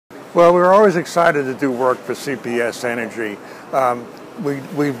Well, we're always excited to do work for CPS Energy.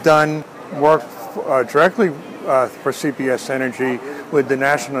 We've done work directly for CPS Energy with the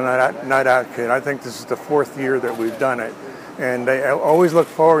National Night Out Kit. I think this is the 4th year that we've done it. And they always look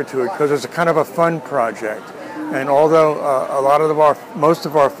forward to it because it's a kind of a fun project. And although most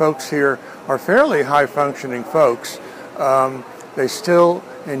of our folks here are fairly high-functioning folks, they still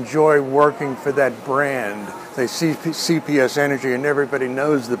enjoy working for that brand. They see CPS Energy and everybody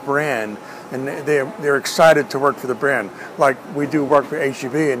knows the brand, and they're excited to work for the brand. Like we do work for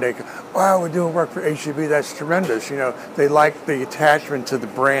HEB and they go, wow, we're doing work for HEB, that's tremendous. You know, they like the attachment to the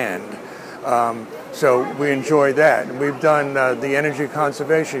brand. So we enjoy that. And we've done the Energy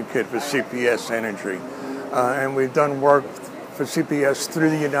Conservation Kit for CPS Energy. And we've done work for CPS through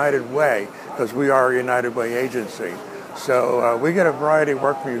the United Way, because we are a United Way agency. So we get a variety of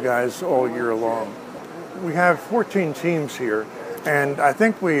work for you guys all year long. We have 14 teams here, and I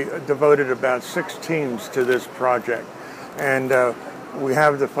think we devoted about 6 teams to this project. And we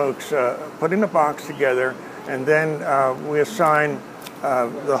have the folks putting the box together, and then we assign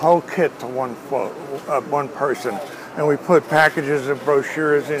the whole kit to one person. And we put packages of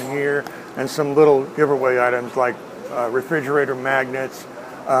brochures in here and some little giveaway items like refrigerator magnets.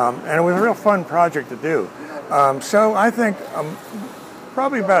 And it was a real fun project to do. So I think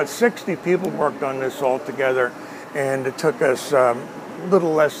probably about 60 people worked on this all together, and it took us a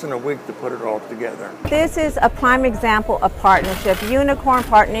little less than a week to put it all together. This is a prime example of partnership. Unicorn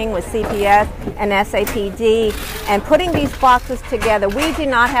partnering with CPS and SAPD and putting these boxes together. We do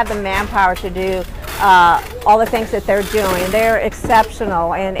not have the manpower to do all the things that they're doing. They're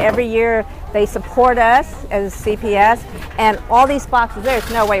exceptional, and every year they support us as CPS, and all these boxes, there's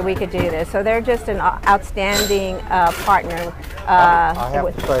no way we could do this. So they're just an outstanding partner. I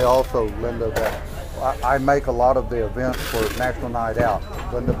have to say also, Linda, that I make a lot of the events for National Night Out.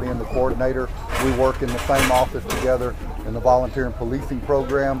 Linda being the coordinator, we work in the same office together in the volunteer and policing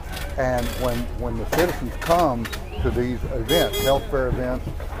program. And when the citizens come to these events, health fair events,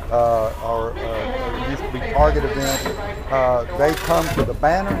 or used to be Target events, they come to the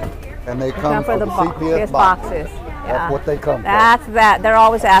banner and they come for the CPS boxes. Yeah. That's what they come for. That's that. They're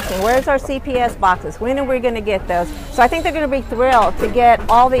always asking, where's our CPS boxes? When are we going to get those? So I think they're going to be thrilled to get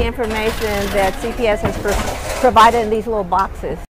all the information that CPS has provided in these little boxes.